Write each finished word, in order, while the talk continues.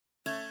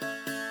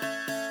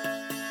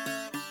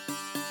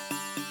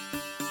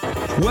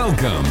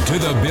Welcome to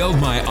the Build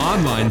My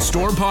Online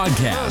Store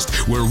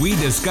podcast, where we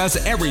discuss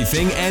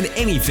everything and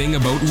anything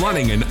about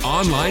running an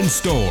online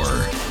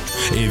store.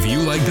 If you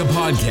like the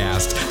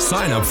podcast,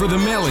 sign up for the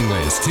mailing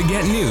list to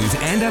get news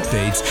and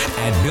updates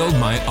at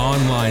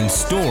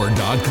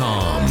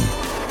buildmyonlinestore.com.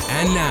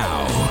 And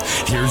now,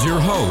 here's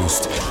your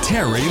host,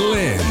 Terry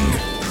Lynn.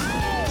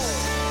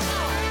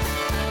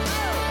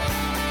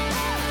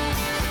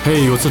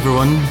 Hey, what's up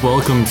everyone?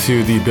 Welcome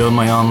to the Build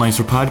My Online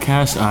Store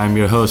podcast. I'm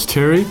your host,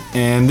 Terry.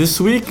 And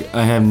this week,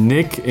 I have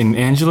Nick and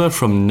Angela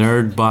from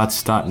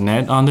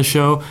Nerdbots.net on the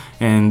show.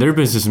 And their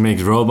business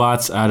makes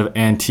robots out of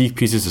antique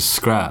pieces of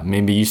scrap,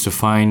 maybe you used to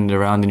find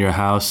around in your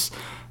house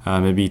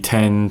maybe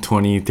 10,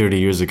 20, 30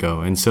 years ago.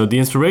 And so the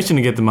inspiration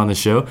to get them on the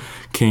show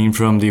came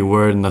from the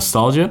word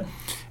nostalgia.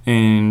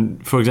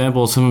 And for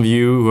example, some of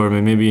you who are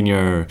maybe in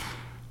your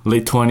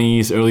late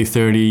 20s, early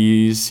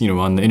 30s,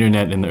 on the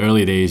internet in the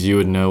early days, you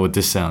would know what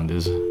this sound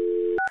is.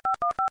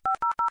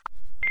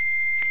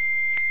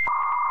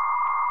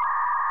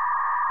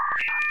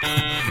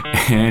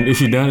 And if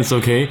you don't, it's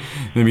okay.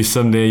 Maybe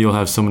someday you'll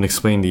have someone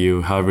explain to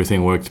you how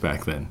everything worked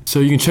back then. So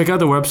you can check out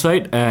the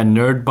website at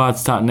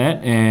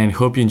nerdbots.net and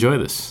hope you enjoy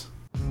this.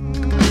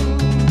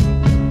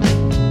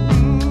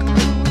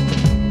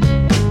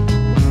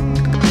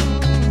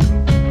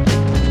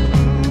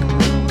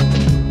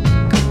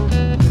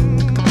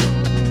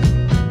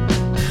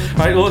 All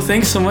right, well,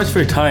 thanks so much for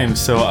your time.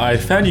 So I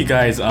found you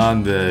guys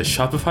on the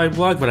Shopify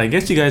blog, but I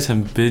guess you guys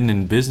have been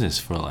in business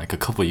for like a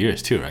couple of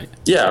years too, right?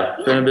 Yeah,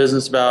 been in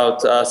business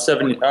about about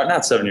 5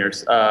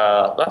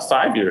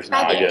 years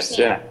now, I guess.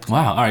 Yeah.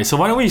 Wow. All right. So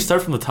why don't we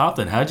start from the top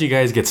then? How did you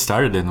guys get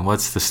started and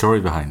what's the story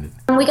behind it?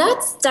 We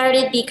got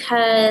started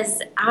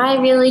because I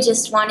really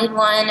just wanted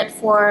one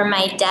for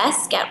my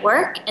desk at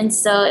work. And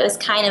so it was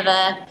kind of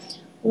a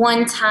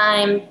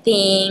one-time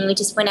thing. We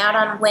just went out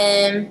on a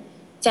whim,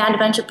 found a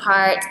bunch of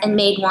parts and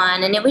made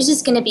one, and it was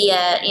just going to be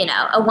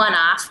a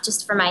one-off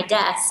just for my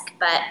desk,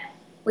 but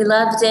we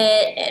loved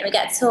it and we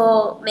got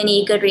so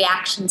many good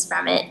reactions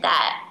from it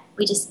that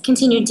we just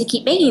continued to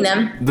keep making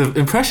them. The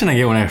impression I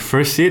get when I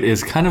first see it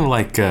is kind of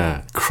like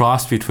a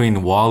cross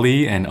between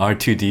WALL-E and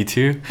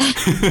R2-D2.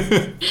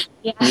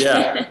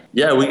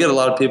 Yeah, we get a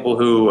lot of people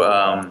who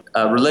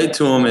relate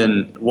to them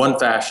in one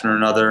fashion or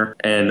another,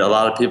 and a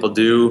lot of people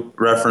do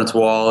reference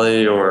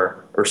WALL-E or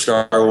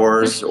Star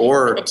Wars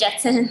or the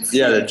Jetsons.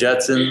 Yeah, the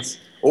Jetsons.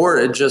 Or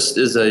it just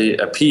is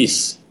a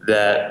piece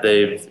that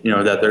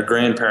that their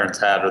grandparents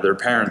had or their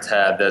parents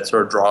had that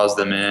sort of draws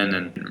them in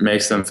and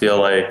makes them feel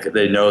like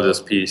they know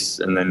this piece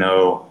and they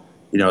know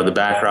the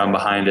background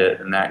behind it,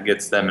 and that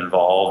gets them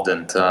involved,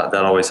 and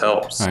that always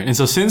helps. All right, and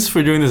so since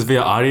we're doing this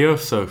via audio,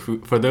 so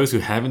for those who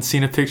haven't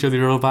seen a picture of the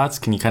robots,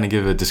 can you kind of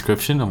give a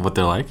description of what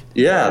they're like?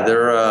 Yeah,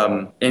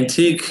 they're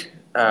antique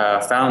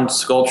found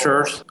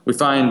sculptures. We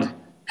find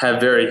have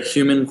very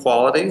human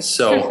qualities.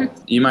 So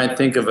you might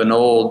think of an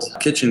old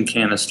kitchen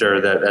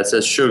canister that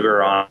says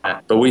sugar on it,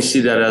 but we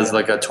see that as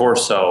like a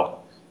torso.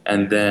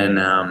 And then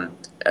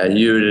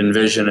you would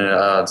envision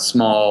a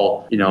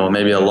small,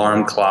 maybe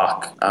alarm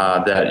clock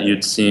that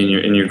you'd see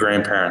in your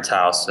grandparents'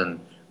 house.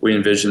 And we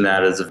envision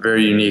that as a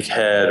very unique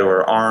head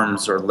or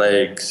arms or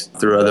legs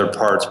through other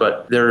parts.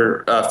 But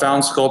they're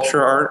found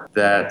sculpture art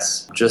that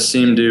just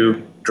seem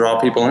to draw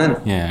people in.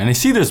 Yeah, and I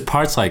see there's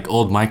parts like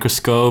old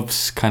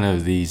microscopes, kind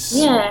of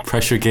these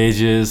pressure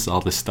gauges, all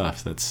this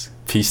stuff that's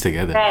pieced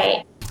together.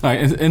 Right. All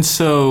right, and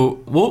so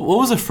what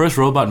was the first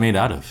robot made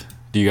out of?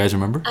 Do you guys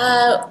remember?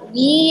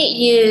 We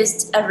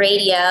used a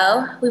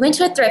radio. We went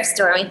to a thrift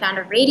store and we found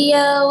a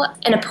radio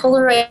and a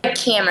Polaroid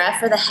camera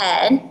for the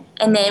head.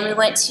 And then we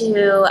went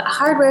to a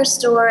hardware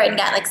store and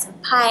got like some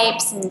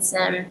pipes and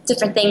some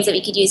different things that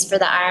we could use for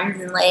the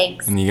arms and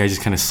legs. And you guys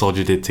just kind of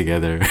soldiered it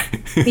together.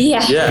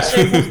 Yeah.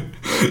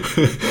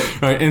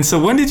 All right, and so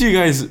when did you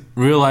guys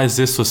realize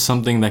this was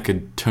something that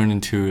could turn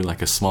into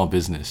like a small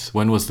business?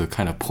 When was the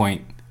kind of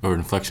point or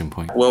inflection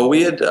point? Well,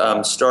 we had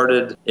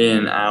started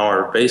in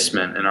our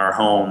basement in our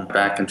home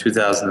back in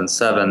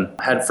 2007.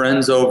 I had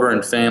friends over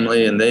and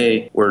family, and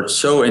they were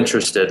so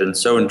interested and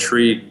so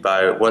intrigued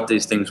by what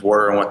these things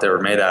were and what they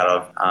were made out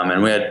of.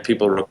 And we had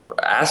people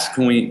ask,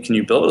 can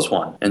you build us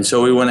one? And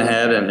so we went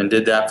ahead and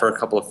did that for a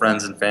couple of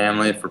friends and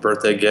family for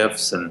birthday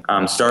gifts, and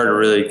started to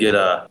really get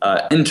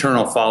a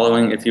internal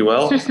following, if you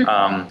will.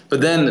 But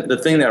then the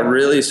thing that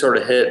really sort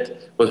of hit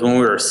was when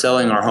we were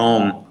selling our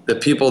home. The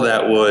people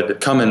that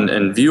would come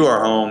and view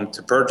our home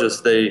to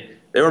purchase, they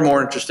were more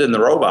interested in the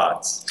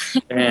robots.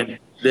 And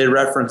they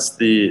referenced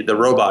the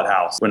robot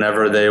house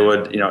whenever they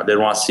would, they'd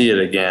want to see it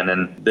again.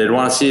 And they'd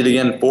want to see it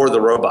again for the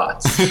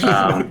robots.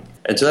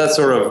 And so that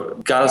sort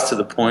of got us to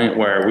the point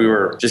where we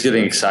were just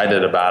getting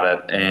excited about it,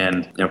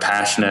 and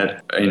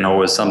passionate,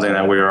 was something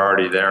that we were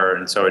already there.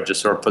 And so it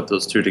just sort of put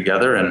those two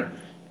together and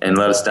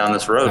led us down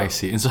this road. I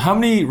see. And so how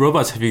many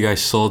robots have you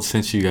guys sold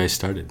since you guys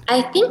started?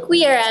 I think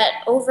we are at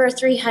over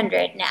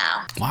 300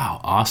 now.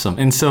 Wow, awesome.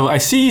 And so I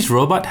see each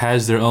robot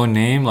has their own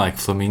name, like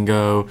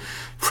Flamingo,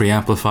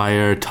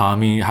 preamplifier,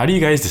 Tommy. How do you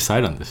guys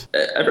decide on this?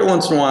 Every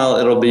once in a while,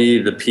 it'll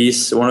be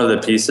one of the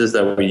pieces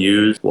that we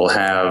use will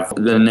have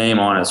the name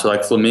on it. So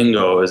like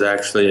Flamingo is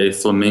actually a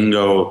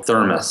Flamingo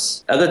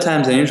thermos. Other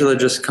times, Angela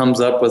just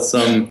comes up with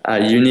some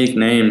unique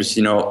names,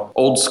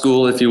 old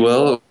school, if you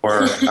will,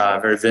 or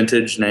very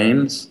vintage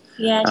names.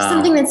 Yeah, just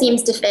something that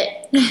seems to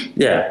fit.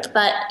 Yeah.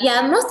 But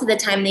yeah, most of the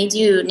time they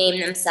do name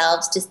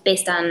themselves just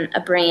based on a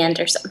brand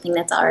or something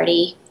that's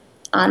already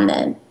on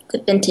the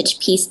vintage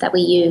piece that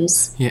we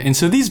use. Yeah, and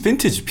so these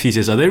vintage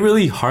pieces, are they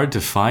really hard to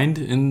find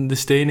in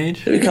this day and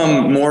age? They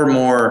become more and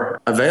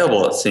more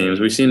available, it seems.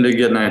 We seem to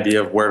get an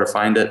idea of where to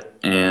find it,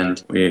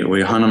 and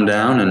we hunt them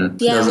down.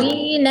 And yeah,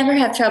 we never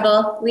have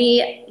trouble.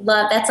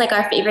 That's like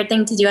our favorite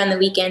thing to do on the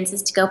weekends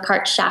is to go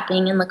parts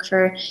shopping and look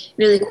for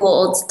really cool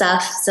old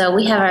stuff. So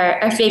we have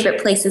our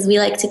favorite places we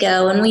like to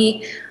go, and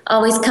we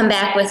always come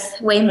back with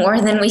way more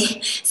than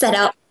we set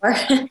out for.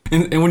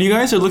 And when you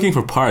guys are looking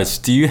for parts,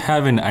 do you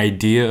have an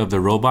idea of the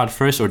robot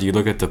first, or do you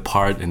look at the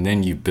part and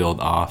then you build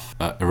off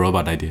a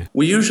robot idea?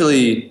 We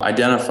usually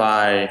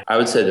identify, I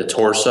would say, the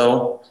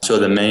torso, so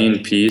the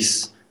main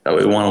piece that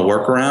we want to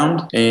work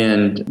around,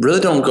 and really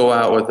don't go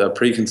out with a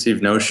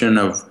preconceived notion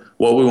of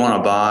what we want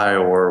to buy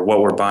or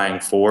what we're buying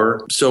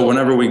for. So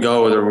whenever we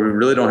go there, we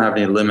really don't have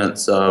any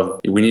limits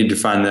of we need to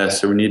find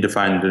this or we need to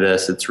find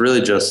this. It's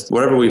really just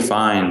whatever we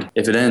find.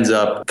 If it ends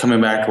up coming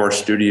back to our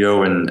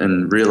studio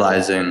and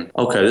realizing,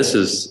 okay, this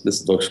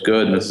looks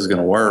good and this is going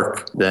to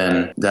work,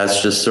 then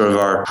that's just sort of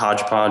our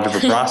hodgepodge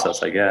of a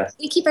process, I guess.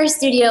 We keep our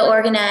studio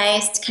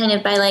organized kind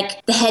of by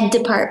like the head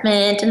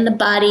department and the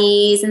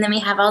bodies, and then we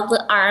have all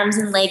the arms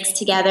and legs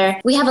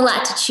together. We have a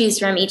lot to choose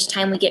from each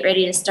time we get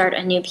ready to start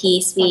a new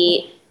piece.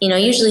 We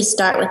usually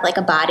start with like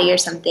a body or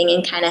something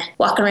and kind of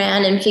walk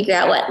around and figure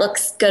out what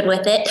looks good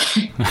with it.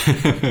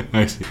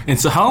 I see. And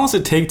so how long does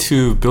it take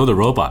to build a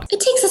robot?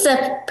 It takes us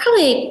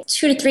probably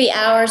 2 to 3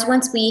 hours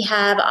once we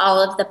have all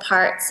of the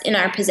parts in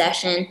our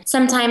possession.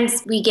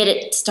 Sometimes we get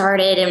it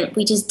started and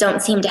we just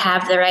don't seem to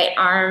have the right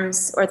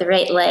arms or the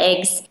right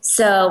legs.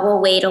 So we'll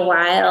wait a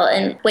while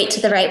and wait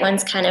till the right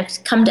ones kind of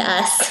come to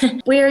us.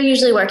 We're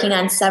usually working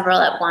on several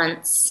at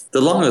once.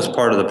 The longest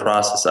part of the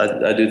process,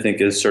 I do think,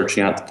 is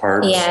searching out the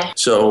parts. Yeah.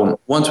 So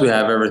once we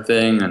have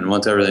everything and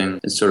once everything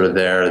is sort of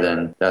there,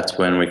 then that's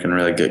when we can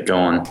really get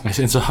going.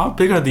 And so how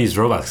big are these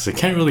robots? 'Cause I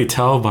can't really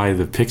tell by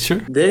the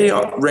picture. They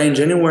range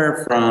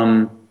anywhere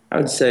from, I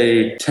would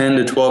say, 10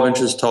 to 12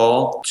 inches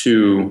tall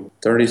to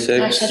 36.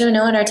 Gosh, I don't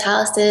know what our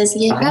tallest is.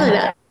 Yeah, probably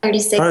about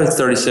 36. Probably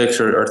 36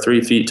 or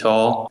 3 feet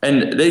tall.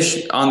 And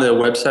they on the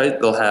website,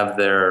 they'll have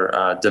their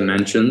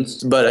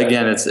dimensions. But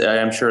again,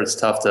 I'm sure it's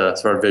tough to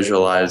sort of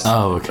visualize a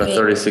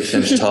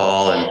 36-inch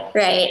tall and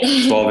right.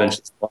 12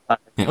 inches wide.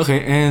 Yeah,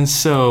 okay, and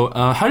so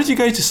how did you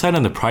guys decide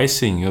on the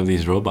pricing of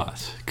these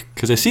robots?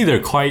 Because I see they're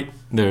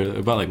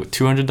about like what,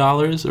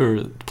 $200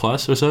 or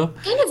plus or so?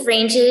 Kind of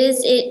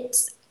ranges.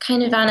 It's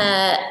kind of on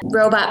a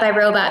robot by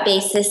robot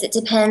basis. It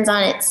depends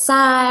on its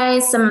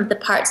size, some of the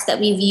parts that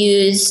we've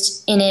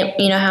used in it,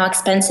 how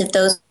expensive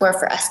those were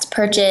for us to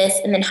purchase,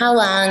 and then how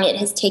long it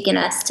has taken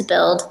us to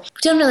build. We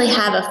don't really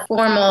have a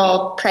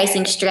formal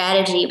pricing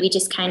strategy. We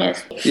just kind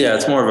of... Yeah,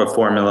 it's more of a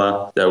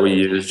formula that we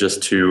use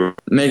just to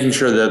making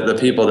sure that the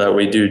people that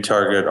we do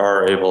target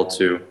are able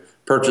to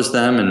purchase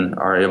them and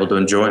are able to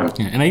enjoy them.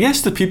 Yeah, and I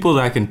guess the people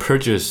that can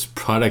purchase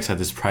products at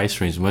this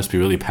price range must be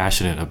really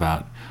passionate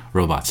about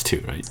robots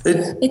too, right?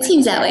 It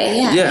seems that way,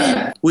 yeah.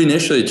 Yeah. We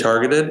initially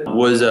targeted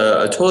was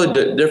a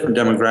totally different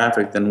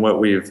demographic than what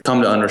we've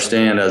come to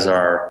understand as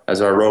our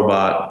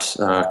robot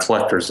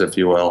collectors, if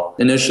you will.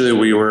 Initially,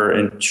 we were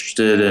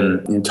interested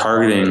in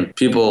targeting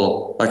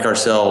people like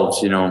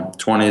ourselves,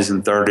 20s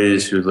and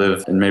 30s who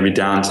live in maybe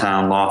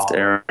downtown loft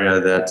area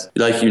that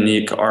like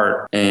unique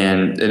art.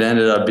 And it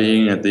ended up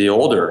being the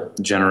older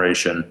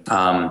generation.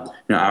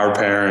 Our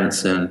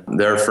parents and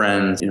their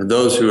friends,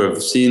 those who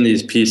have seen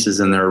these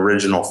pieces in their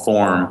original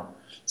form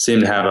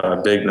seem to have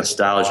a big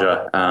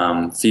nostalgia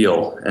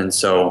feel. And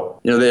so,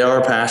 they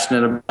are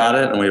passionate about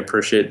it and we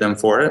appreciate them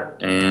for it.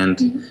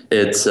 And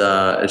it's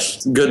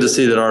good to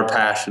see that our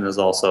passion is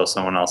also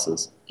someone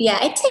else's.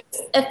 Yeah, it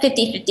takes a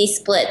 50-50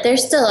 split. There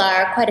still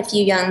are quite a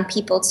few young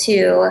people,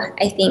 too,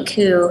 I think,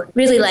 who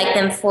really like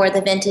them for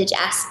the vintage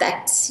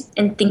aspect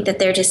and think that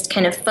they're just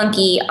kind of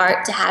funky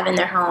art to have in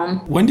their home.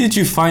 When did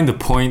you find the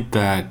point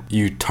that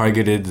you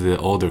targeted the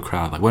older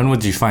crowd? Like, when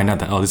would you find out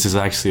that, this is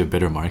actually a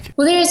better market?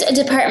 Well, there's a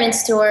department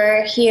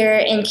store here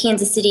in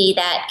Kansas City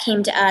that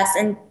came to us,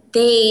 and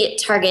they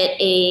target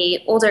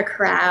a older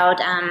crowd,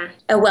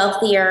 a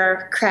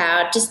wealthier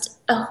crowd, just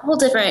a whole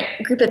different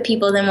group of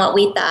people than what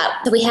we thought.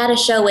 So we had a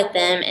show with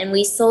them and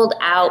we sold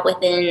out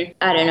within,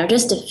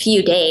 just a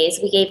few days.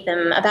 We gave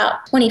them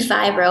about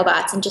 25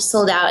 robots and just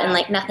sold out in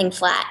like nothing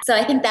flat. So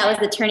I think that was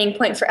the turning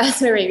point for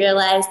us where we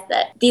realized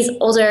that these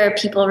older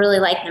people really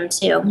like them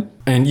too.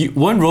 And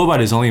one robot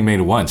is only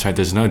made once, right?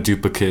 There's no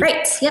duplicate.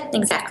 Right. Yep,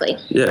 exactly.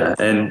 Yeah,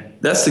 and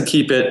that's to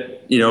keep it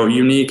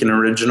unique and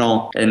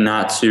original and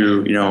not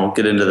to,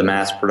 get into the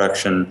mass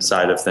production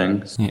side of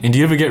things. Yeah. And do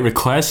you ever get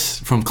requests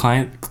from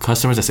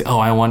customers that say,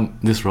 I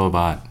want this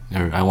robot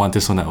or I want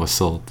this one that was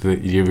sold.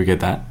 Did you ever get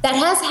that? That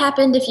has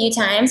happened a few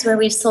times where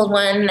we've sold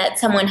one that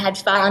someone had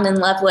fallen in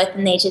love with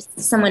and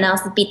someone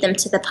else beat them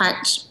to the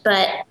punch.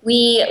 But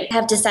we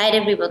have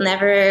decided we will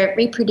never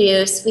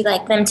reproduce. We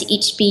like them to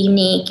each be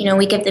unique.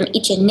 We give them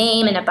each a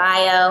name and a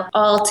bio,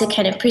 all to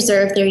kind of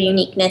preserve their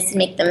uniqueness and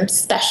make them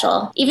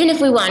special. Even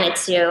if we wanted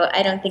to,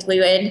 I don't think we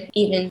would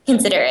even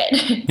consider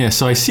it. Yeah,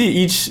 so I see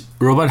each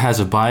robot has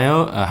a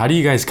bio. How do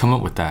you guys come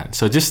up with that?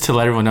 So just to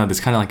let everyone know, there's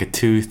kind of like a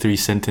 2-3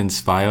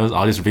 sentence bios.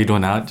 I'll just read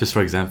one out just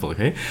for example,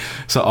 okay?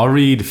 So I'll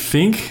read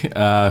Fink.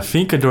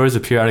 Fink adores the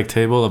periodic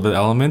table of the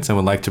elements and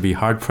would like to be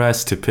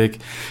hard-pressed to pick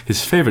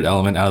his favorite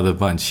element out of the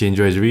bunch. He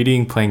enjoys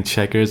reading, playing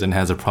checkers, and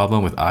has a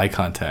problem with eye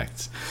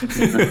contact.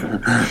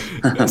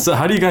 So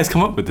how do you guys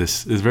come up with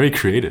this? It's very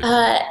creative.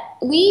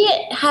 We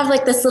have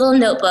like this little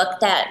notebook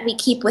that we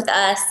keep with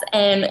us,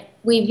 and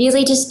we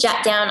really just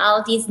jot down all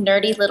of these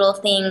nerdy little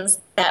things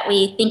that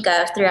we think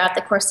of throughout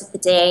the course of the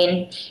day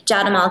and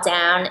jot them all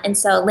down. And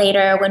so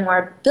later when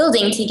we're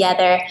building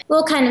together,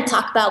 we'll kind of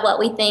talk about what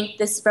we think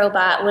this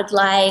robot would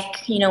like,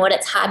 what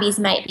its hobbies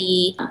might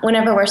be.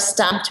 Whenever we're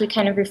stumped, we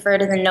kind of refer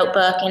to the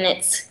notebook, and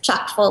it's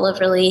chock full of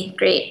really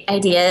great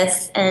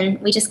ideas,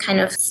 and we just kind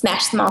of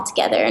smash them all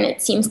together, and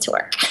it seems to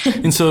work.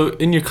 And so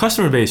in your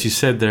customer base, you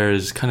said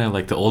there's kind of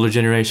like the older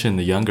generation,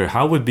 the younger.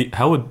 How would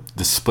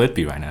the split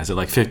be right now? Is it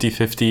like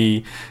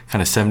 50-50,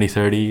 kind of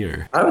 70-30,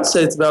 or? I would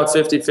say it's about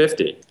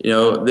 50-50.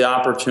 The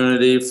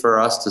opportunity for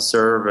us to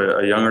serve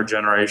a younger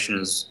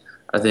generation is,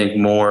 I think,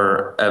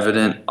 more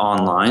evident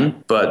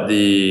online, but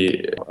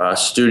the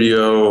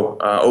studio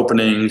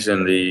openings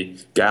and the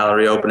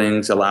gallery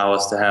openings allow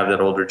us to have that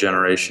older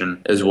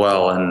generation as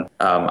well. And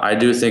I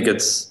do think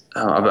it's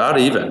about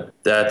even.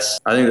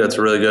 I think that's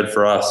really good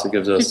for us. It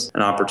gives us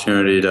an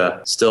opportunity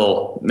to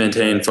still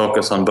maintain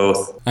focus on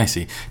both. I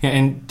see. Yeah,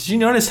 and did you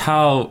notice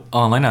how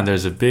online now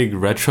there's a big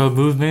retro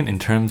movement in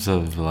terms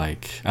of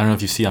like, I don't know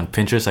if you see on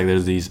Pinterest, like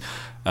there's these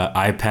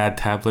iPad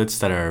tablets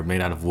that are made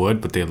out of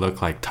wood, but they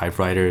look like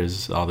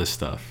typewriters, all this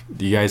stuff.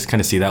 Do you guys kind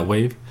of see that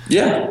wave?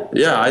 Yeah.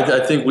 I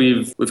think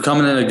we've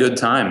come in a good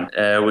time.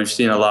 We've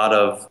seen a lot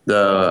of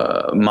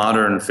the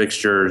modern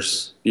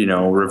fixtures,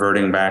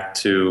 reverting back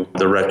to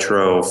the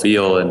retro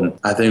feel, and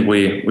I think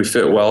we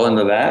fit well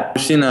into that.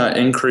 We've seen an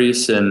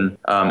increase in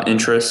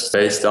interest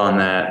based on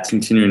that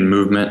continuing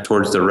movement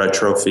towards the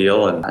retro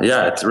feel, and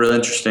it's really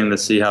interesting to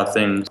see how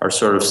things are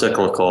sort of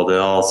cyclical. They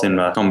all seem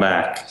to come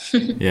back.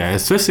 Yeah,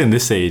 especially in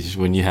this age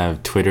when you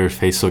have Twitter,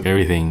 Facebook,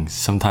 everything.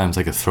 Sometimes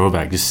like a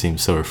throwback just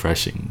seems so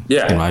refreshing.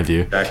 Yeah, in my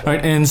view. Exactly. All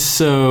right, and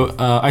so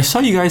I saw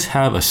you guys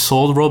have a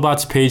sold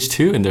robots page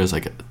too, and there's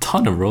like a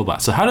ton of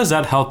robots. So how does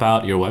that help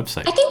out your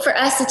website? I think for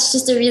us, it's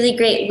just a really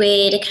great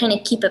way to kind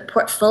of keep a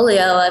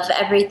portfolio of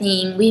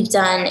everything we've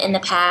done in the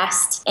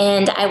past.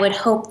 And I would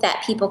hope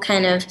that people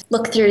kind of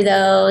look through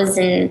those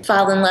and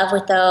fall in love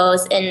with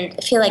those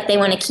and feel like they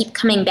want to keep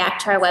coming back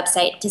to our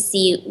website to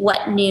see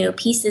what new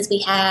pieces we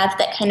have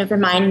that kind of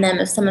remind them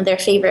of some of their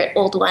favorite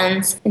old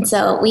ones. And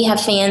so we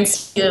have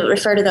fans who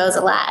refer to those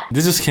a lot.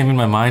 This just came in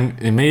my mind.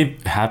 It may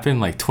happen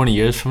like 20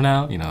 years from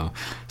now,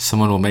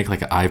 someone will make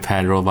like an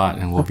iPad robot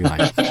and we'll be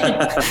like,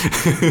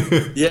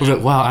 Yeah. we'll be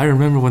like, wow, I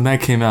remember when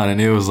that came out and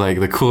it was like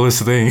the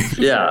coolest thing.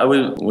 Yeah,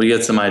 we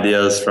get some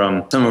ideas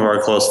from some of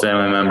our close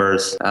family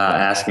members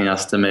asking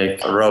us to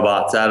make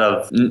robots out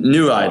of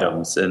new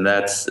items, and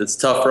it's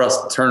tough for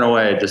us to turn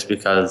away just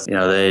because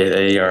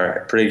they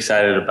are pretty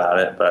excited about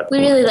it. But we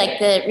really like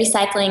the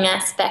recycling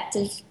aspect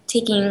of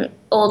taking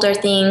older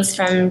things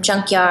from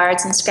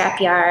junkyards and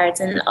scrapyards,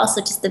 and also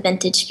just the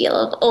vintage feel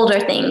of older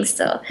things.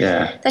 So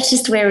that's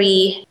just where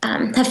we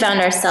have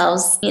found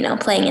ourselves,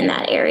 playing in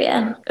that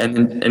area.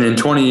 And in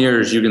 20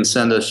 years, you can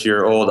send us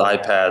your old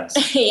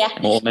iPads. Yeah.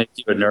 And we'll make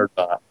you a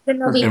Nerdbot.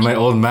 And my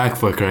old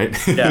MacBook, right?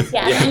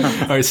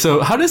 Yeah. All right,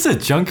 so how does a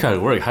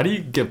junkyard work? How do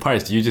you get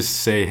parts? Do you just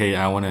say, hey,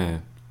 I want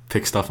to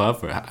pick stuff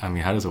up, or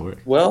how does it work?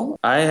 Well,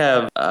 I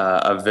have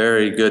a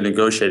very good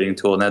negotiating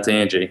tool, and that's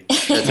Angie.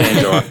 That's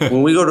Angela.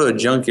 When we go to a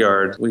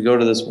junkyard, we go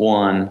to this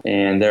one,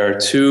 and there are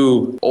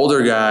two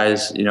older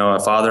guys, a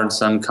father and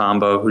son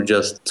combo, who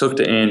just took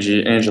to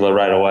Angela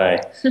right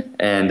away,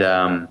 and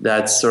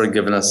that's sort of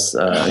given us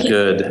a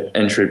good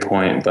entry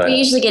point. But we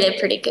usually get a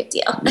pretty good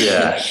deal.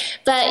 Yeah.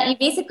 But you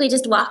basically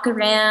just walk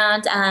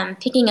around,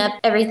 picking up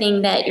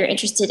everything that you're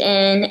interested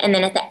in, and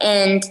then at the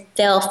end,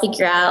 they'll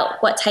figure out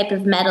what type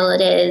of metal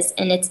it is,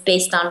 and it's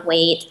based on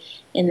weight,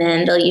 and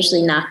then they'll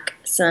usually knock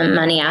some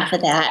money off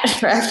of that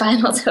for our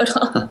final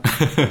total.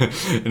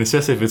 And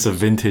especially if it's a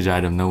vintage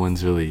item, no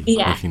one's really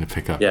looking to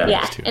pick up.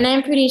 Yeah. And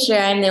I'm pretty sure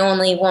I'm the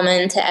only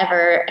woman to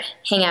ever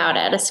hang out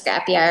at a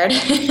scrapyard.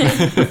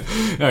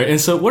 All right, and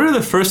so what are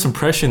the first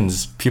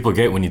impressions people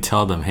get when you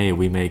tell them, hey,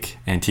 we make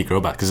antique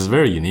robots? Because it's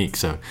very unique,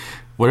 so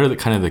what are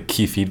the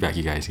key feedback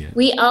you guys get?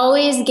 We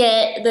always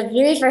get the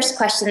very first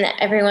question that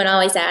everyone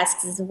always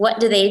asks is, what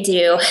do they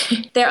do?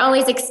 They're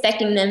always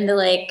expecting them to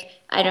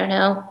I don't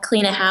know,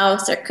 clean a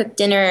house or cook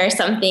dinner or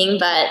something,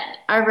 but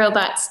our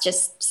robots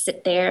just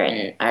sit there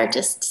and are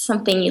just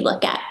something you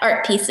look at,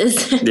 art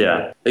pieces.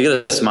 Yeah, they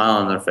get a smile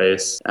on their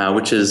face,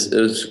 which is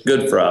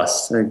good for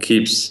us. It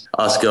keeps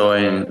us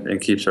going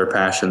and keeps our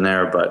passion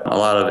there, but a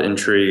lot of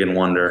intrigue and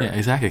wonder. Yeah,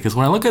 exactly. Because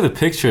when I look at the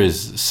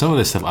pictures, some of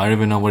this stuff, I don't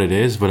even know what it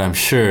is, but I'm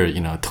sure,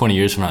 20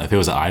 years from now, if it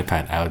was an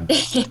iPad,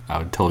 I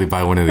would totally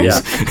buy one of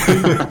these.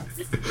 Yeah.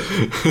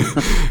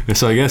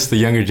 So I guess the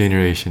younger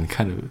generation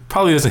kind of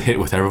probably doesn't hit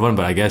with everyone,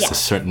 but I guess a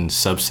certain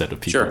subset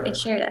of people. Sure. It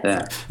sure does.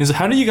 Yeah. And so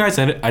how do you guys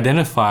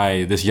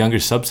identify this younger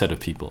subset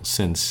of people,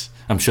 since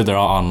I'm sure they're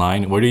all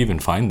online? Where do you even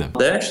find them?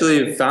 They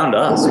actually found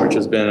us, which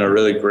has been a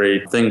really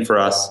great thing for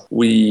us.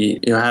 We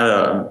had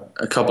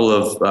a couple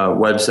of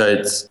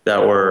websites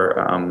that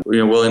were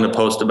willing to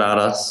post about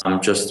us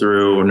just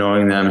through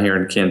knowing them here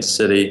in Kansas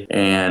City,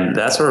 and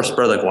that sort of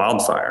spread like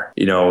wildfire.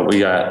 We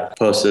got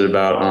posted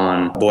about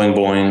on Boing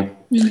Boing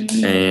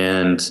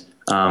and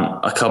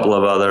a couple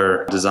of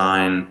other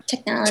design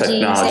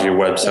technology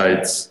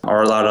websites,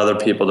 or allowed other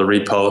people to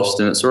repost,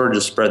 and it sort of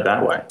just spread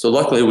that way. So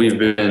luckily we've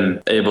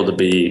been able to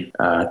be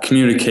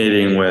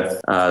communicating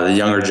with the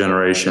younger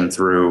generation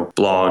through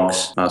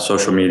blogs,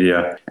 social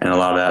media, and a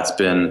lot of that's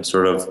been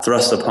sort of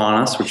thrust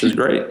upon us, which is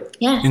great.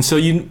 Yeah. And so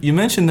you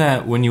mentioned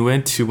that when you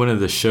went to one of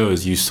the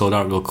shows, you sold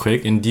out real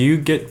quick. And do you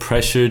get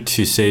pressured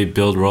to, say,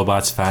 build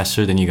robots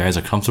faster than you guys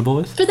are comfortable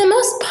with? For the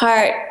most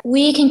part,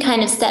 we can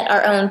kind of set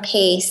our own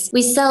pace.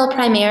 We sell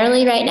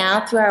primarily right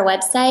now through our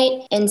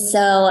website, and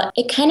so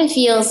it kind of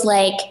feels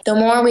like the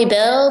more we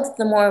build,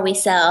 the more we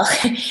sell.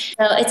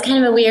 So it's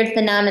kind of a weird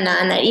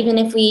phenomenon that even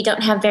if we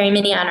don't have very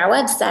many on our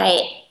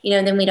website,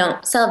 then we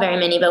don't sell very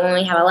many, but when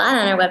we have a lot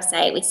on our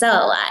website, we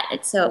sell a lot.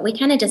 And so we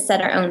kind of just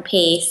set our own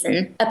pace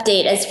and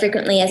update as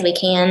frequently as we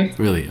can.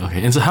 Really?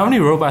 Okay. And so how many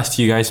robots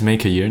do you guys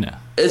make a year now?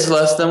 It's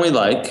less than we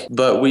like,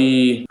 but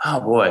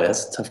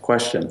that's a tough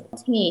question.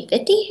 Maybe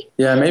 50?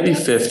 Yeah, maybe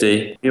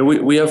 50.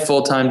 We have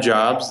full-time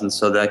jobs, and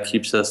so that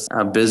keeps us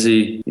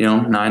busy,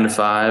 9 to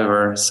 5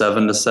 or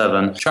 7 to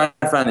 7. Trying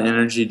to find the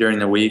energy during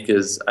the week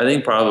is, I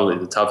think, probably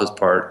the toughest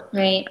part.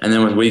 Right. And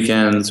then with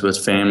weekends, with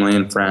family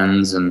and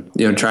friends, and,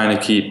 trying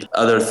to keep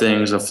other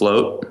things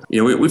afloat.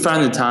 We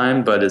find the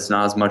time, but it's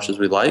not as much as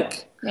we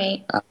like.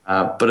 Right.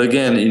 But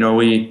again,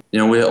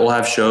 we'll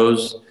have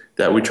shows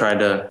that we try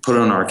to put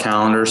on our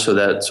calendar, so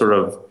that sort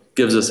of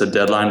gives us a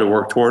deadline to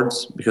work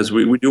towards, because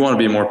we do want to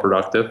be more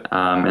productive.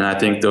 And I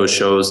think those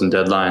shows and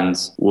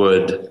deadlines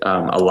would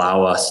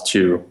allow us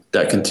to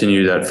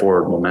continue that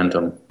forward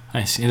momentum.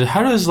 I see. And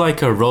how does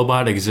like a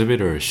robot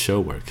exhibit or a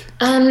show work?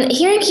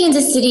 Here in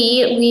Kansas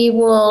City, we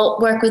will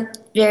work with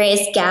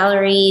various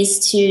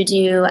galleries to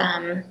do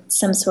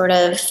some sort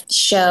of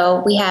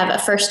show. We have the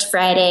first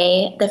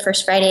Friday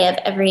of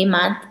every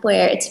month,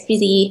 where it's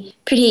really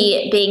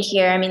pretty big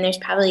here. I mean, there's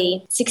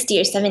probably 60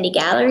 or 70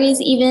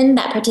 galleries even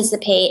that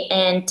participate,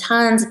 and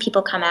tons of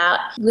people come out.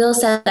 We'll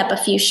set up a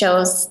few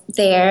shows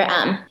there.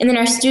 And then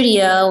our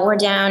studio, we're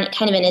down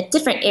kind of in a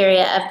different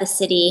area of the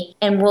city,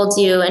 and we'll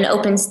do an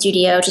open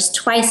studio just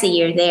twice a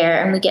year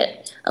there, and we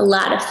get a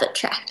lot of foot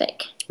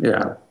traffic.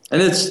 Yeah.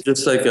 And it's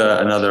just like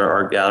another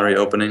art gallery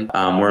opening.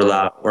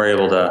 We're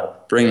able to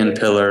bring in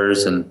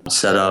pillars and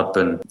set up,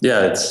 and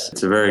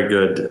it's a very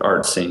good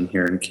art scene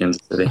here in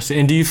Kansas City.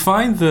 And do you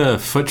find the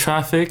foot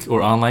traffic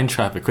or online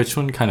traffic, which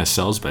one kind of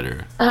sells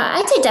better?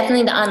 I'd say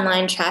definitely the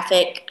online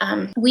traffic.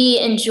 We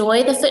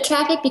enjoy the foot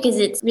traffic because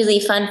it's really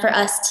fun for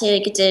us to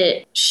get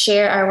to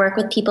share our work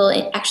with people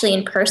actually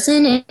in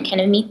person and kind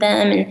of meet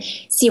them and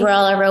see where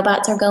all our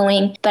robots are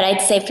going. But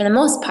I'd say for the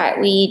most part,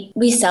 we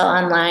sell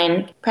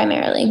online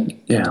primarily.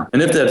 Yeah,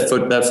 and if that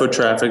foot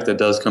traffic that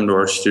does come to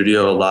our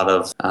studio, a lot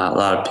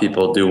of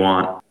people do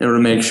want to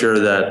make sure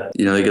that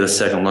they get a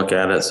second look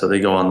at it, so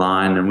they go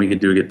online, and we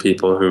do get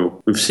people who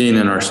we've seen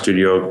in our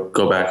studio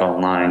go back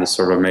online to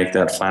sort of make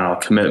that final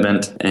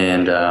commitment,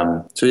 and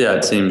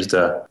it seems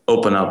to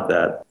open up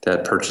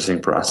that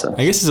purchasing process.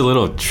 I guess it's a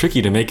little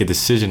tricky to make a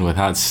decision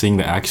without seeing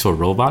the actual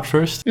robot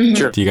first. Mm-hmm.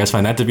 Sure. Do you guys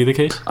find that to be the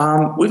case?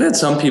 We've had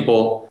some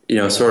people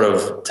sort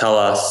of tell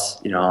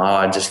us,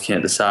 I just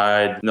can't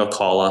decide. And they'll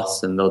call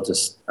us and they'll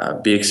just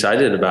be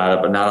excited about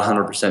it, but not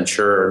 100%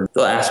 sure.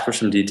 They'll ask for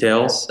some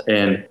details,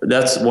 and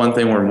that's one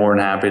thing we're more than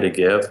happy to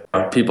give.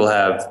 People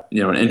have,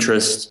 an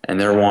interest, and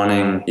they're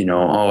wanting,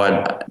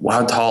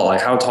 how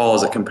tall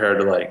is it compared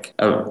to like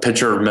a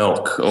pitcher of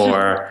milk,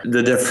 or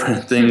the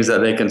different things that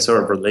they can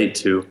sort of relate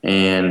to.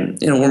 And,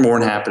 we're more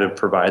than happy to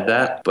provide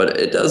that, but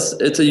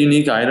it's a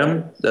unique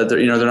item that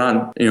they're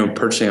not,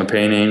 purchasing a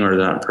painting, or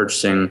they're not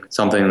purchasing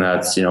something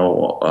that's, 1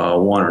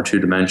 or 2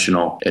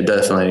 dimensional. It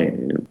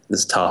definitely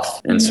is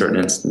tough in certain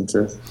instances.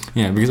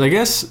 Yeah, because I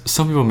guess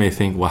some people may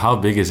think, well, how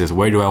big is this?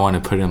 Where do I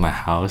want to put it in my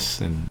house?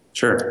 And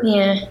sure.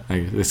 Yeah.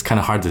 It's kind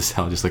of hard to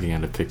tell just looking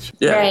at a picture.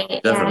 Yeah,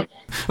 right, definitely.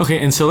 Yeah. Okay,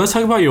 and so let's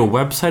talk about your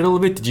website a little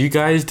bit. Did you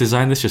guys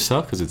design this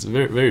yourself? Because it's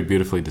very, very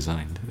beautifully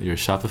designed. Your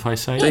Shopify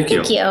site? Thank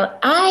you.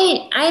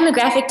 I'm a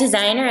graphic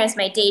designer as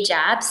my day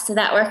job, so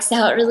that works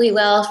out really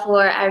well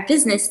for our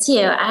business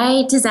too.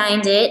 I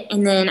designed it,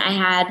 and then I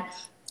had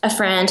a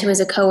friend who was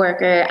a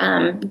coworker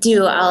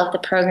do all of the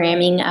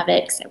programming of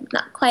it, because I'm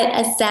not quite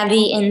as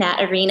savvy in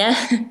that arena.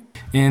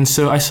 And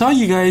so I saw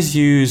you guys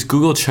use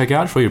Google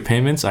Checkout for your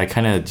payments. I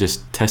kind of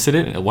just tested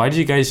it. Why did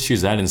you guys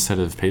choose that instead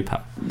of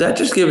PayPal? That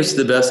just gave us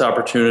the best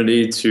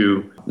opportunity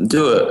to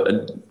do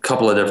a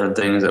couple of different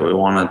things that we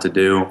wanted to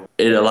do.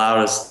 It allowed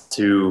us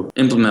to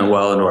implement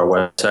well into our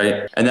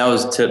website, and that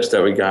was tips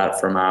that we got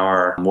from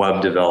our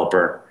web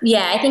developer.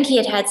 Yeah, I think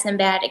he had some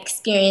bad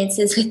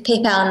experiences with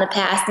PayPal in the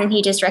past, and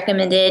he just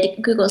recommended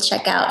Google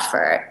Checkout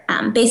for,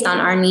 based on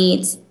our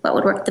needs, what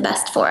would work the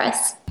best for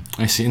us.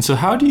 I see. And so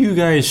how do you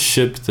guys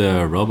ship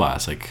the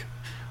robots? Like,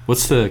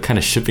 what's the kind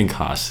of shipping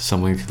cost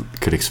someone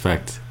could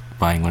expect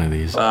buying one of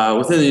these?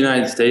 Within the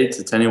United States,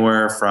 it's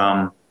anywhere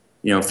from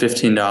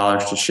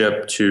 $15 to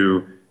ship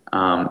to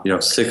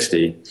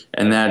 $60,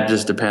 and that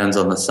just depends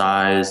on the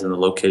size and the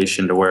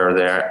location to where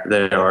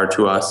they are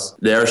to us.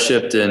 They are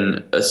shipped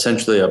in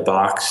essentially a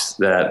box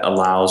that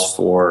allows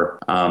for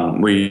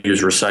we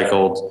use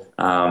recycled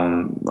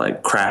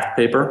like craft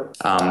paper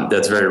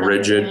that's very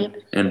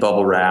rigid, and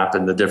bubble wrap,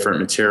 and the different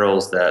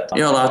materials that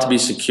allow it to be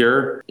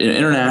secure.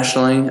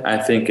 Internationally, I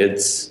think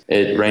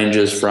it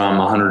ranges from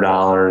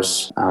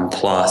 $100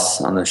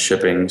 plus on the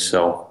shipping,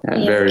 so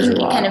it varies a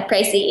lot. Kind of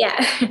pricey,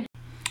 yeah.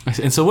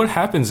 And so what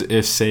happens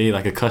if, say,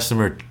 like a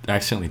customer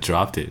accidentally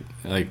dropped it?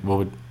 Like,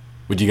 what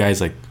would you guys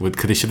could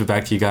they ship it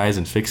back to you guys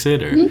and fix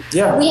it? Or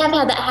Yeah, we have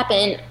had that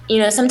happen.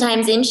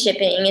 Sometimes in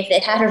shipping, if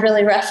it had a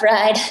really rough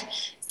ride,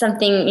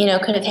 something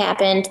could have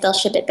happened. They'll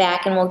ship it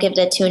back and we'll give it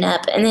a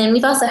tune-up. And then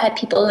we've also had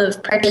people who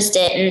have purchased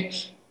it,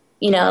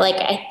 and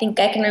I think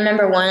I can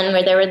remember one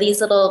where there were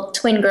these little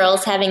twin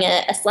girls having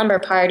a slumber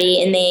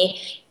party, and they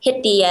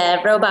hit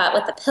the robot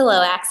with a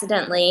pillow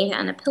accidentally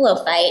on a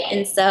pillow fight,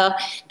 and so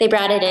they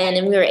brought it in,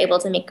 and we were able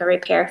to make a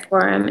repair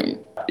for them.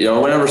 And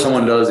whenever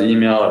someone does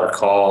email or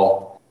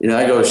call,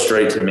 that goes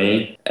straight to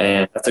me,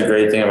 and that's a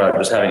great thing about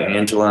just having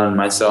Angela and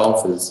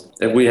myself is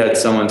if we had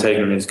someone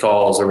taking these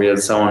calls or we had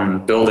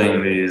someone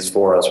building these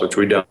for us, which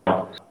we don't,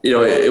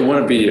 it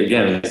wouldn't be,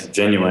 again, it's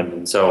genuine.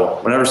 And so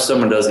whenever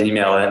someone does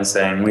email in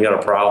saying we got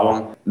a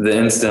problem, the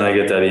instant I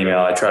get that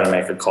email, I try to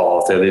make a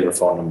call if they leave a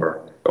phone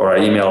number, or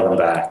I email them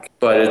back.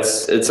 But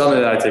it's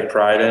something that I take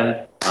pride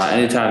in.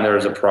 Anytime there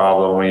is a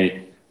problem,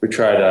 we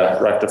try to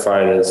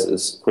rectify it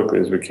as quickly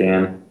as we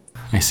can.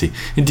 I see.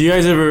 And do you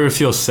guys ever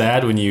feel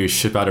sad when you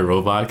ship out a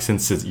robot,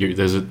 since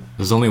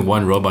there's only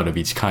one robot of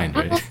each kind,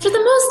 right? For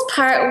the most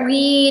part,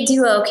 we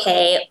do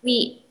okay.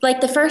 Like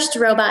the first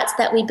robots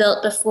that we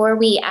built before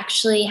we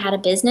actually had a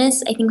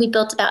business, I think we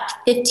built about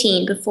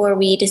 15 before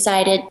we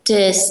decided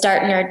to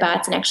start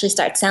Nerdbots and actually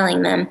start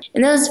selling them.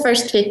 And those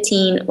first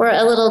 15 were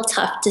a little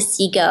tough to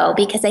see go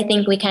because I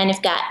think we kind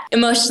of got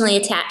emotionally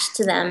attached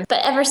to them.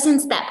 But ever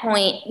since that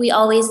point, we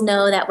always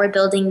know that we're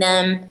building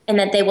them and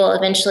that they will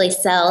eventually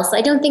sell. So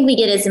I don't think we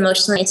get as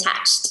emotionally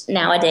attached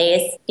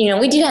nowadays.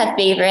 We do have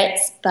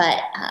favorites, but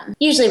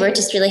usually we're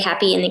just really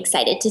happy and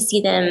excited to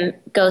see them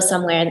go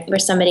somewhere where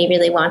somebody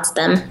really wants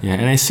them. Yeah,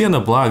 and I see on the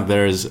blog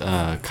there's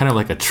kind of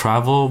like a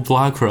travel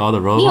blog for all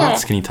the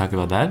robots. Yeah. Can you talk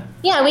about that?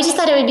 Yeah, we just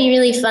thought it would be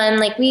really fun.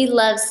 Like, we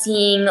love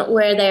seeing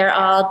where they're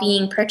all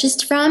being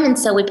purchased from, and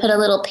so we put a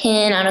little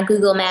pin on a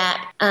Google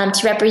map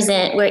to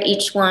represent where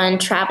each one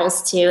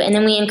travels to. And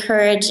then we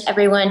encourage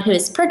everyone who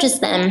has purchased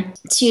them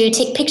to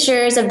take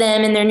pictures of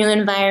them in their new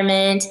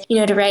environment,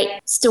 to write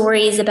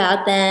stories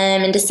about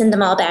them and to send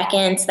them all back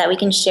in so that we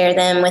can share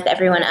them with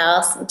everyone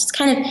else and just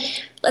kind of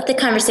let the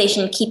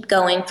conversation keep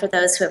going for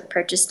those who have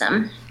purchased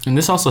them. And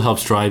this also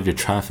helps drive your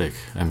traffic,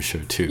 I'm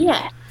sure, too.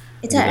 Yeah,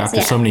 it does.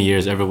 After so many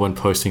years, everyone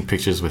posting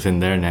pictures within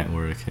their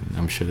network, and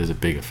I'm sure there's a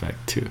big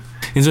effect, too.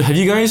 And so have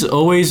you guys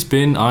always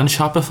been on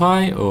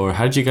Shopify, or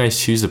how did you guys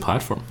choose the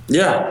platform?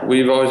 Yeah,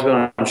 we've always been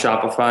on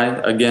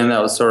Shopify. Again,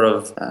 that was sort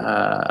of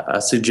a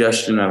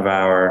suggestion of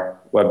our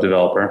web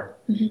developer,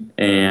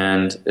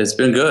 and it's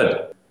been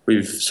good.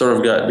 We've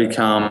sort of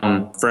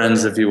become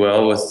friends, if you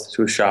will, with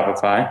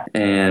Shopify,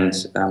 and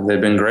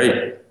they've been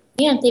great.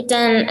 Yeah, they've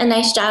done a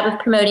nice job of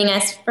promoting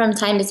us from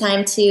time to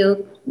time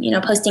to,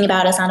 posting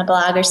about us on a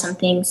blog or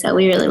something. So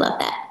we really love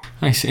that.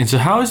 Nice. And so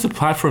how has the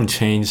platform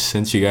changed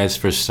since you guys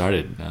first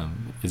started?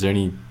 Is there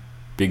any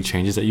big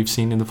changes that you've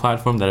seen in the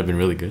platform that have been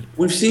really good?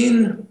 We've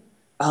seen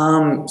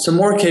some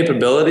more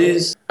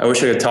capabilities. I wish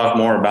I could talk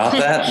more about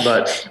that,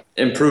 but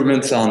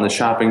improvements on the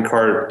shopping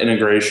cart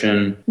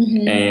integration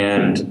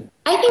and...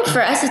 I think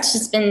for us, it's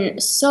just been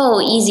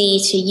so easy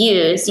to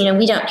use.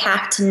 We don't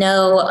have to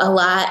know a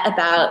lot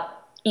about,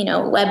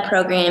 web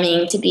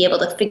programming to be able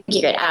to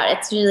figure it out.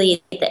 It's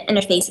really, the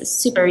interface is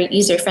super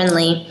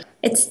user-friendly.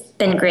 It's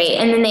been great.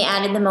 And then they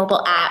added the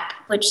mobile app,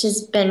 which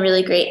has been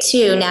really great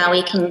too. Now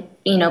we can,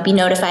 be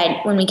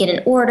notified when we get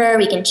an order.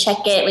 We can check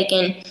it. We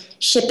can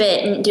ship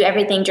it and do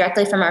everything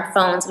directly from our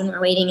phones when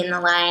we're waiting in the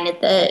line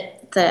at the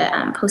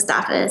post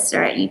office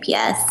or at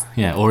UPS.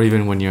 Yeah, or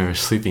even when you're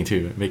sleeping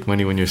too. Make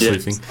money when you're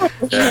sleeping.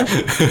 Yeah.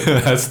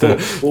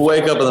 We'll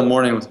wake up in the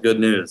morning with good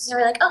news. And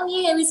we're like, oh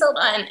yeah, we sold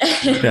one.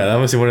 Yeah, that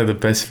must be one of the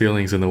best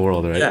feelings in the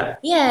world, right? Yeah.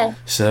 Yeah.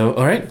 So,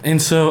 all right.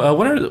 And so,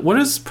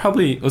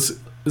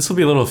 this will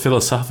be a little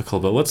philosophical,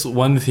 but what's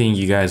one thing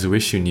you guys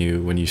wish you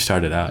knew when you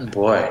started out?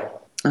 Boy,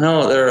 I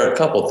know there are a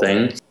couple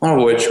things, one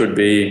of which would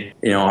be,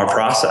 our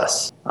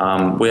process.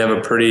 We have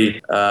a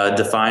pretty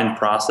defined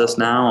process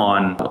now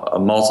on a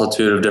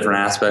multitude of different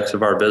aspects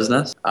of our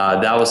business.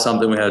 That was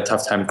something we had a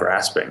tough time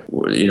grasping.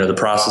 The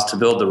process to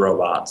build the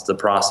robots, the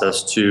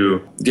process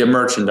to get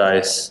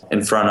merchandise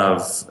in front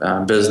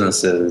of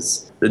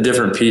businesses, the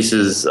different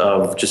pieces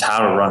of just how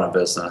to run a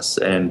business.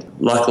 And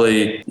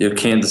luckily,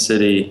 Kansas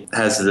City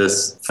has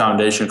this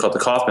foundation called the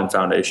Kauffman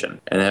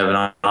Foundation, and they have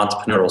an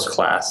entrepreneurial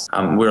class.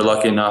 We were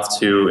lucky enough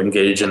to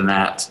engage in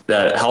that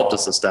helped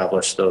us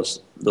establish those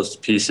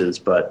pieces.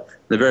 But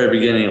in the very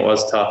beginning, it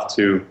was tough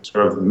to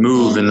sort of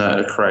move in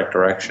the correct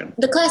direction.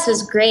 The class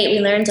was great.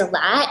 We learned a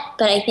lot,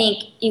 but I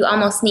think you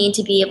almost need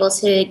to be able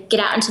to get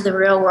out into the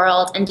real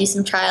world and do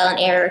some trial and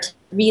error to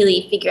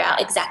really figure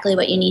out exactly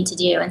what you need to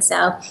do. And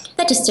so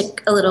that just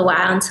took a little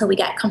while until we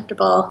got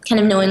comfortable kind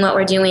of knowing what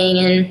we're doing,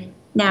 and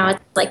now it's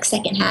like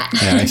second hat.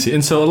 Yeah, I see.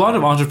 And so a lot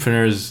of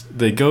entrepreneurs,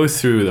 they go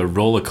through the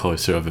roller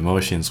coaster of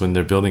emotions when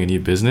they're building a new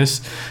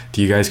business.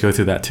 Do you guys go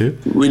through that too?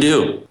 We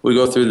do. We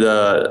go through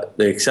the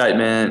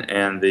excitement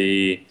and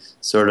the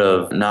sort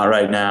of not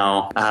right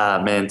now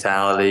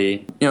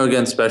mentality,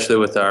 again, especially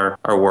with our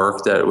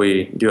work that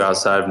we do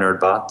outside of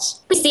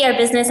Nerdbots. We see our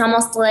business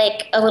almost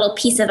like a little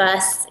piece of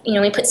us.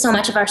 We put so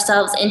much of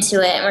ourselves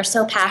into it, and we're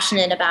so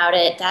passionate about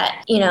it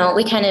that,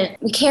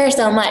 we care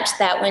so much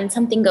that when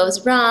something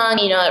goes wrong,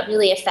 it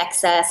really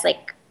affects us.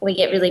 Like, we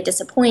get really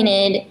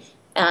disappointed.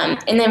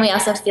 And then we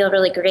also feel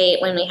really great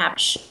when we have a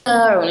show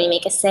or when we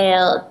make a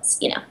sale. It's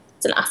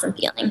an awesome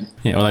feeling.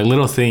 Yeah, or like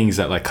little things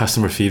that like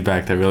customer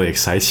feedback that really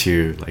excites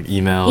you, like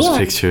emails,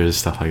 pictures,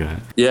 stuff like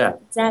that. Yeah.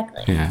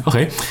 Exactly. Yeah.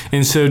 Okay.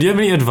 And so do you have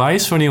any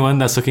advice for anyone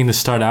that's looking to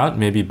start out,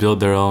 maybe build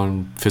their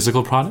own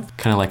physical product,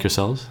 kind of like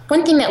yourselves?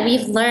 One thing that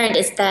we've learned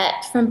is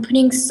that from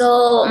putting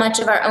so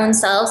much of our own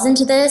selves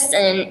into this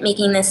and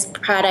making this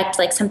product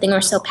like something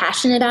we're so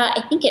passionate about,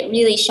 I think it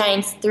really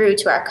shines through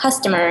to our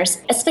customers,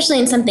 especially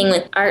in something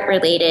with art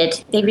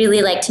related. They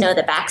really like to know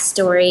the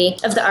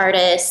backstory of the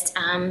artist,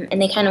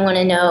 and they kind of want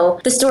to know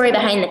the story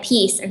behind the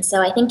piece. And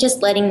so I think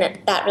just letting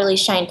that really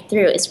shine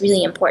through is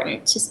really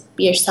important. Just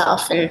be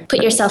yourself and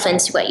put yourself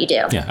into what you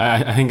do.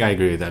 Yeah, I think I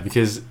agree with that,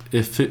 because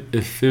if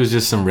it was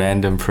just some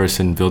random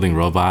person building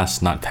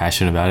robots, not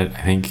passionate about it,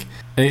 I think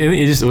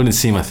it just wouldn't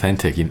seem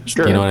authentic.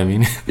 Sure. You know what I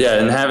mean? Yeah,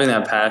 and having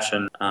that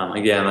passion,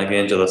 again, like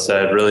Angela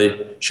said,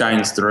 really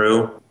shines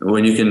through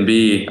when you can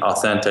be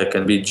authentic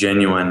and be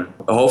genuine.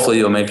 Hopefully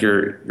you'll make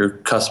your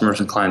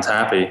customers and clients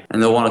happy,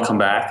 and they'll want to come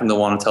back and they'll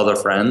want to tell their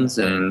friends.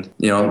 And,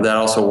 that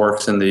also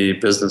works in the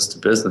business to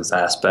business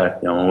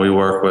aspect. When we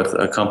work with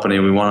a company,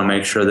 we want to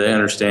make sure they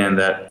understand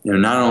that,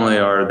 not only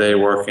are they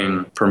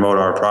working to promote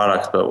our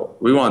products,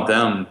 but we want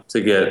them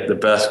to get the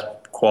best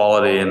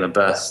quality and the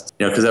best,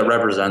 because that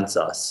represents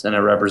us and it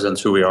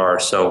represents who we are.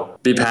 So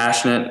be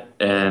passionate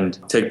and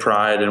take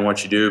pride in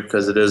what you do,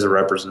 because it is a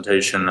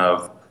representation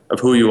of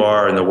who you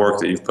are and the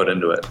work that you've put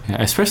into it.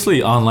 Yeah,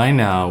 especially online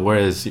now,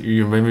 whereas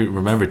you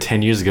remember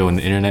 10 years ago when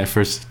the internet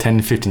first,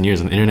 10, 15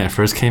 years when the internet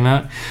first came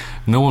out,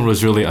 no one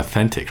was really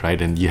authentic,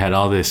 right? And you had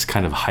all this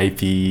kind of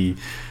hypey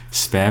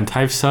spam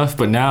type stuff,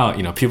 but now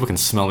people can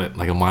smell it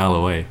like a mile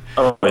away.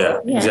 Oh yeah,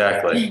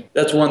 exactly.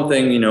 That's one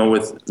thing,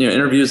 with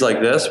interviews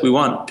like this, we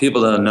want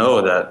people to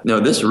know that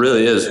this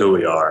really is who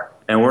we are.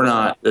 And we're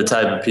not the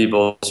type of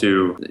people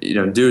to,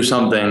 do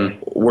something,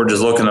 we're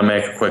just looking to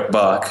make a quick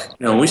buck.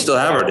 We still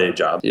have our day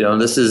job.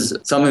 This is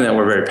something that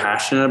we're very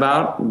passionate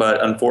about,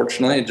 but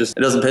unfortunately, it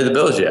doesn't pay the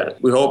bills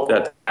yet. We hope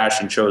that the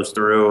passion shows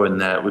through and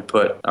that we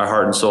put our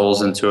heart and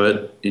souls into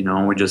it.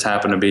 We just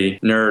happen to be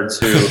nerds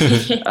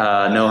who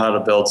know how to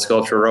build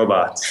sculpture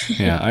robots.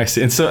 Yeah, I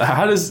see. And so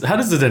how does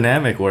the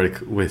dynamic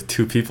work with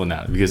two people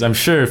now? Because I'm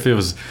sure if it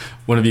was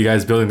one of you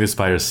guys building this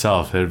by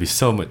yourself, it would be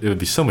so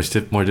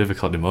much more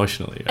difficult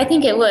emotionally. Right? I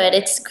think it would.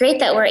 It's great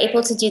that we're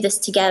able to do this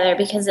together,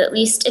 because at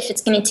least if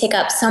it's going to take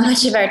up so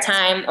much of our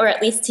time, or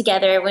at least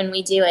together when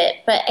we do it.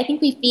 But I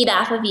think we feed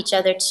off of each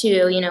other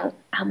too.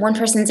 One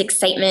person's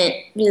excitement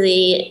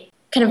really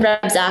kind of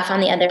rubs off on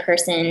the other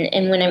person.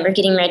 And when we're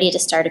getting ready to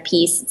start a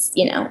piece,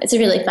 it's a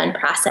really fun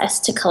process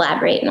to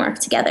collaborate and work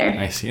together.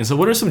 I see. And so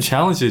what are some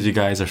challenges you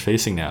guys are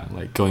facing now,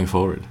 like going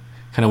forward?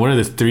 Kind of what are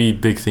the three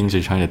big things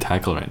you're trying to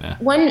tackle right now?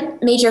 One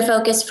major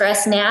focus for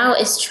us now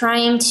is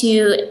trying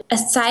to,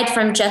 aside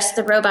from just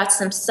the robots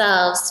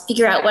themselves,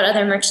 figure out what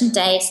other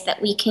merchandise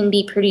that we can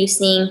be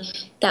producing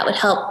that would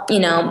help,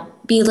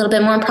 be a little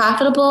bit more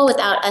profitable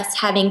without us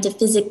having to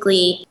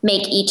physically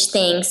make each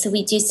thing. So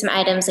we do some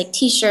items like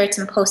t-shirts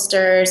and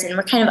posters, and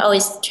we're kind of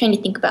always trying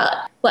to think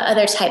about what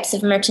other types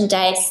of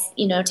merchandise,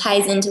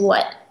 ties into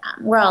what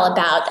we're all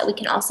about, that we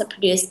can also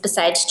produce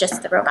besides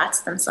just the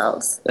robots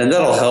themselves. And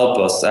that'll help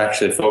us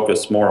actually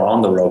focus more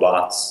on the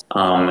robots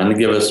and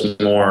give us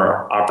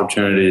more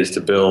opportunities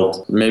to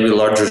build maybe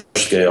larger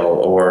scale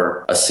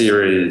or a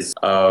series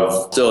of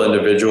still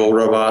individual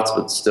robots,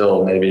 but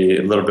still maybe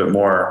a little bit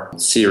more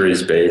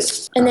series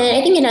based. And then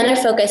I think another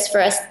focus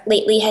for us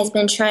lately has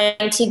been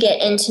trying to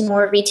get into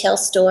more retail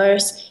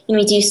stores.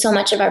 We do so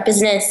much of our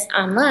business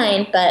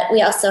online, but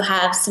we also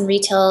have some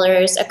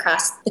retailers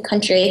across the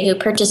country who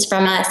purchase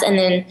from us and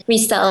then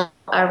resell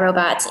our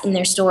robots in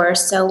their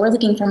stores. So we're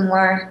looking for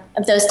more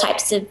of those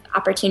types of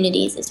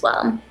opportunities as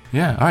well.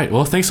 Yeah. All right.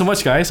 Well, thanks so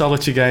much, guys. I'll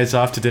let you guys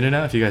off to dinner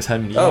now if you guys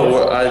haven't eaten.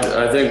 Well,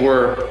 I think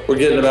we're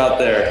getting about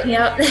there.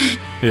 Yep.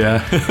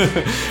 Yeah.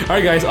 All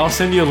right, guys. I'll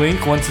send you a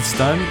link once it's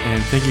done,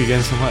 and thank you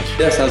again so much.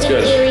 Yeah, sounds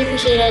good. Thank you. We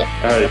appreciate it.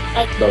 All right.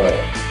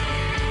 Bye-bye.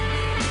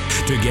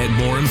 To get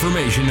more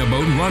information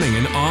about running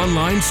an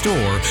online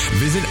store,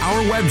 visit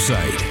our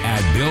website at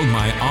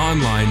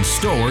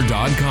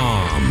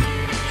buildmyonlinestore.com.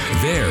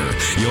 There,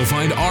 you'll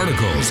find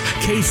articles,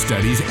 case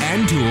studies,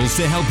 and tools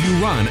to help you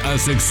run a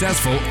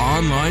successful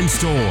online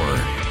store.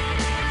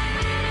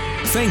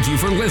 Thank you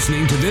for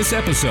listening to this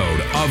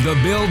episode of the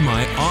Build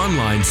My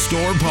Online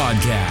Store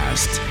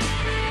podcast.